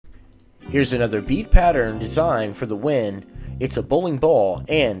Here's another bead pattern designed for the win. It's a bowling ball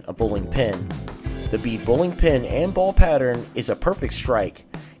and a bowling pin. The bead bowling pin and ball pattern is a perfect strike.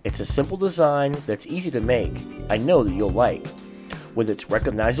 It's a simple design that's easy to make. I know that you'll like. With its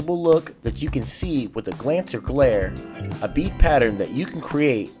recognizable look that you can see with a glance or glare, a bead pattern that you can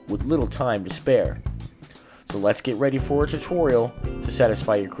create with little time to spare. So let's get ready for a tutorial to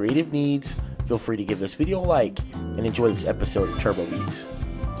satisfy your creative needs. Feel free to give this video a like and enjoy this episode of TurboBeads.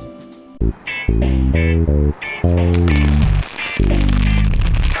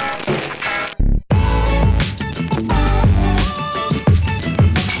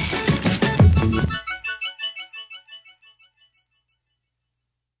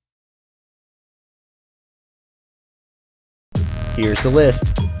 Here's the list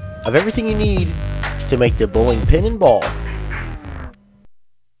of everything you need to make the bowling pin and ball.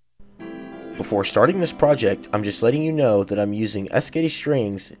 Before starting this project, I'm just letting you know that I'm using Escady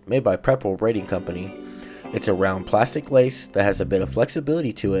strings made by Prepple Braiding Company. It's a round plastic lace that has a bit of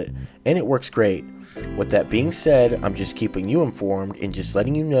flexibility to it, and it works great. With that being said, I'm just keeping you informed and just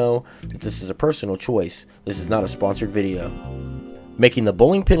letting you know that this is a personal choice. This is not a sponsored video. Making the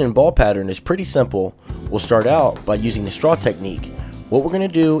bowling pin and ball pattern is pretty simple. We'll start out by using the straw technique. What we're going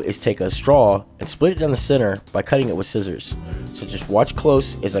to do is take a straw and split it down the center by cutting it with scissors. So just watch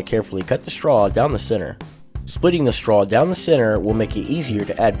close as I carefully cut the straw down the center. Splitting the straw down the center will make it easier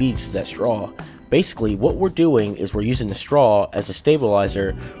to add beads to that straw. Basically, what we're doing is we're using the straw as a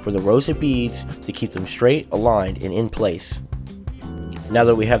stabilizer for the rows of beads to keep them straight, aligned, and in place. Now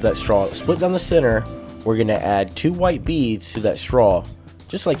that we have that straw split down the center, we're going to add 2 white beads to that straw,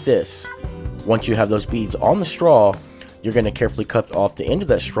 just like this. Once you have those beads on the straw, you're going to carefully cut off the end of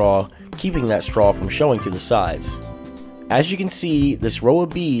that straw, keeping that straw from showing to the sides. As you can see, this row of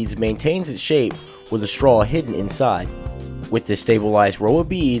beads maintains its shape with the straw hidden inside. With this stabilized row of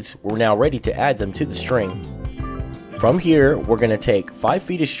beads, we're now ready to add them to the string. From here, we're going to take 5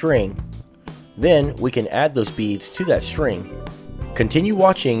 feet of string. Then we can add those beads to that string. Continue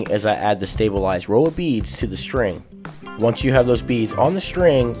watching as I add the stabilized row of beads to the string. Once you have those beads on the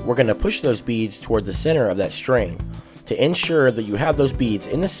string, we're going to push those beads toward the center of that string. To ensure that you have those beads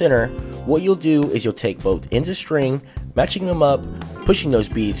in the center, what you'll do is you'll take both ends of string, matching them up, pushing those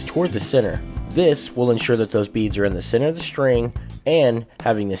beads toward the center. This will ensure that those beads are in the center of the string and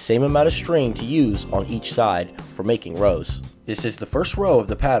having the same amount of string to use on each side for making rows. This is the first row of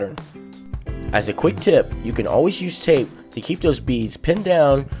the pattern. As a quick tip, you can always use tape to keep those beads pinned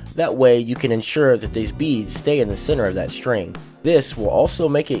down. That way you can ensure that these beads stay in the center of that string. This will also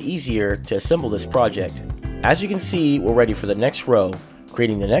make it easier to assemble this project. As you can see, we're ready for the next row.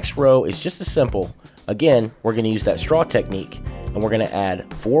 Creating the next row is just as simple. Again, we're going to use that straw technique, and we're going to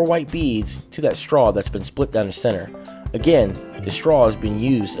add 4 white beads to that straw that's been split down the center. Again, the straw is being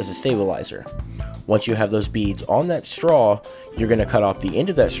used as a stabilizer. Once you have those beads on that straw, you're going to cut off the end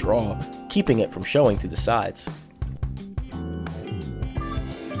of that straw, keeping it from showing to the sides.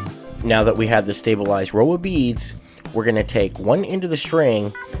 Now that we have the stabilized row of beads, we're going to take one end of the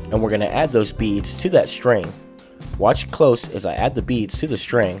string and we're going to add those beads to that string. Watch close as I add the beads to the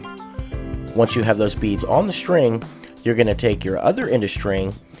string. Once you have those beads on the string, you're going to take your other end of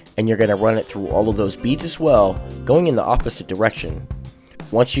string and you're going to run it through all of those beads as well, going in the opposite direction.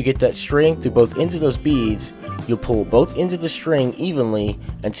 Once you get that string through both ends of those beads, you'll pull both ends of the string evenly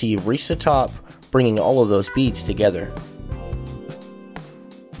until you've reached the top, bringing all of those beads together.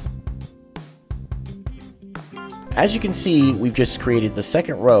 As you can see, we've just created the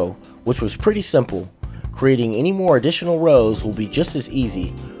second row, which was pretty simple. Creating any more additional rows will be just as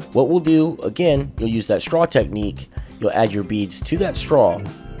easy. What we'll do, again, you'll use that straw technique. You'll add your beads to that straw.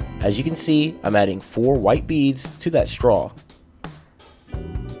 As you can see, I'm adding 4 white beads to that straw.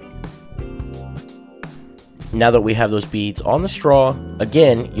 Now that we have those beads on the straw,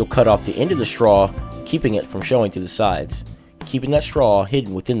 again, you'll cut off the end of the straw, keeping it from showing to the sides, keeping that straw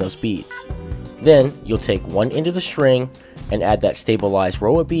hidden within those beads. Then you'll take one end of the string and add that stabilized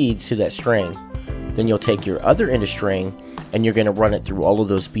row of beads to that string. Then you'll take your other end of string and you're going to run it through all of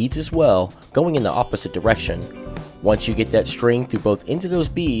those beads as well, going in the opposite direction. Once you get that string through both ends of those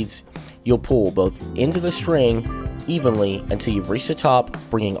beads, you'll pull both ends of the string evenly until you've reached the top,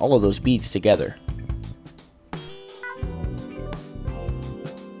 bringing all of those beads together.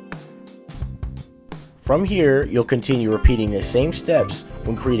 From here, you'll continue repeating the same steps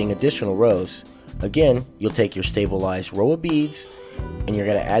when creating additional rows. Again, you'll take your stabilized row of beads and you're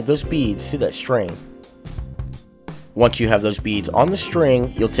going to add those beads to that string. Once you have those beads on the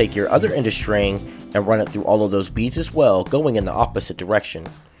string, you'll take your other end of string and run it through all of those beads as well, going in the opposite direction.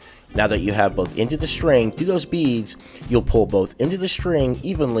 Now that you have both ends of the string through those beads, you'll pull both ends of the string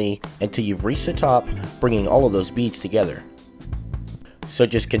evenly until you've reached the top, bringing all of those beads together. So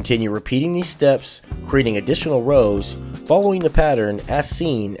just continue repeating these steps, creating additional rows, following the pattern as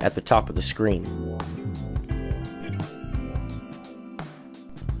seen at the top of the screen.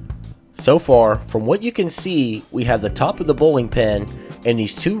 So far, from what you can see, we have the top of the bowling pin and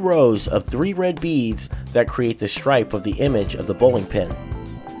these 2 rows of 3 red beads that create the stripe of the image of the bowling pin.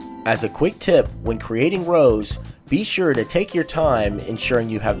 As a quick tip, when creating rows, be sure to take your time ensuring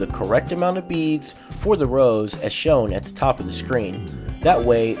you have the correct amount of beads for the rows as shown at the top of the screen. That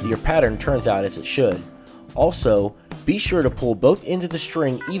way, your pattern turns out as it should. Also, be sure to pull both ends of the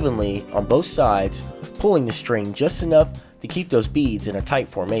string evenly on both sides, pulling the string just enough to keep those beads in a tight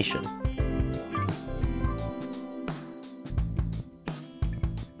formation.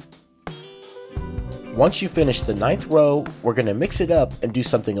 Once you finish the 9th row, we're going to mix it up and do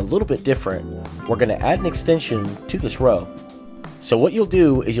something a little bit different. We're going to add an extension to this row. So what you'll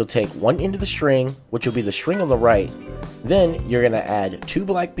do is you'll take one end of the string, which will be the string on the right, then you're going to add 2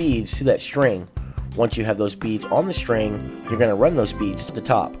 black beads to that string. Once you have those beads on the string, you're going to run those beads to the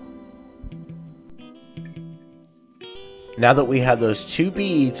top. Now that we have those 2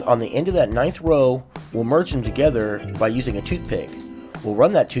 beads on the end of that 9th row, we'll merge them together by using a toothpick. We'll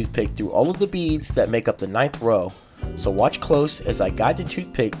run that toothpick through all of the beads that make up the 9th row, so watch close as I guide the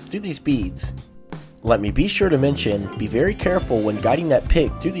toothpick through these beads. Let me be sure to mention, be very careful when guiding that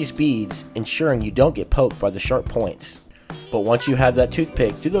pick through these beads, ensuring you don't get poked by the sharp points. But once you have that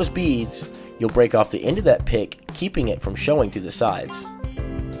toothpick through those beads, you'll break off the end of that pick, keeping it from showing to the sides.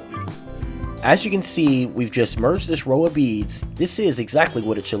 As you can see, we've just merged this row of beads. This is exactly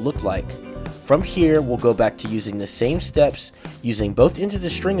what it should look like. From here, we'll go back to using the same steps, using both ends of the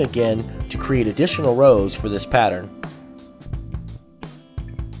string again to create additional rows for this pattern.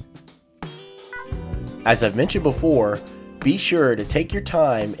 As I've mentioned before, be sure to take your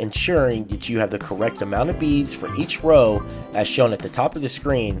time ensuring that you have the correct amount of beads for each row as shown at the top of the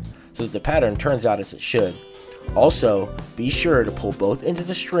screen so that the pattern turns out as it should. Also, be sure to pull both ends of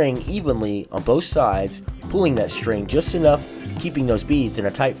the string evenly on both sides, pulling that string just enough, keeping those beads in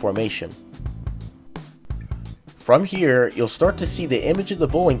a tight formation. From here, you'll start to see the image of the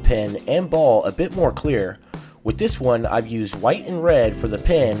bowling pin and ball a bit more clear. With this one, I've used white and red for the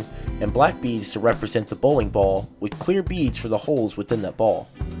pin and black beads to represent the bowling ball with clear beads for the holes within that ball.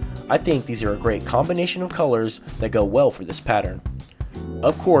 I think these are a great combination of colors that go well for this pattern.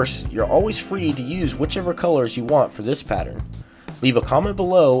 Of course, you're always free to use whichever colors you want for this pattern. Leave a comment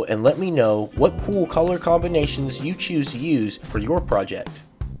below and let me know what cool color combinations you choose to use for your project.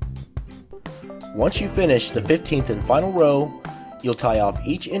 Once you finish the 15th and final row, you'll tie off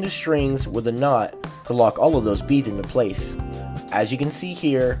each end of strings with a knot to lock all of those beads into place. As you can see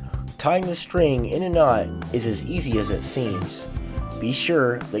here, tying the string in a knot is as easy as it seems. Be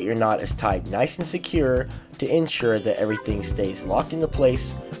sure that your knot is tied nice and secure to ensure that everything stays locked into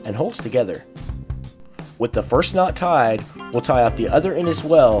place and holds together. With the first knot tied, we'll tie off the other end as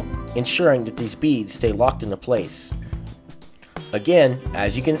well, ensuring that these beads stay locked into place. Again,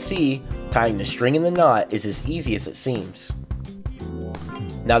 as you can see, tying the string in the knot is as easy as it seems.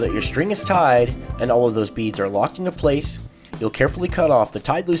 Now that your string is tied and all of those beads are locked into place, you'll carefully cut off the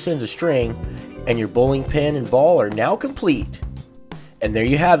tied loose ends of string and your bowling pin and ball are now complete. And there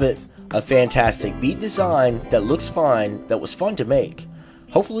you have it, a fantastic bead design that looks fine, that was fun to make.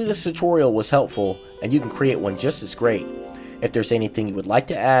 Hopefully this tutorial was helpful and you can create one just as great. If there's anything you would like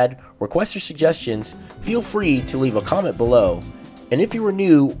to add, requests or suggestions, feel free to leave a comment below. And if you are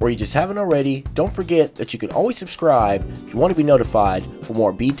new or you just haven't already, don't forget that you can always subscribe if you want to be notified for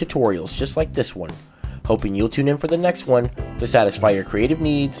more bead tutorials just like this one. Hoping you'll tune in for the next one to satisfy your creative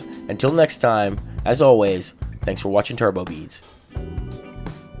needs. Until next time, as always, thanks for watching TurboBeads.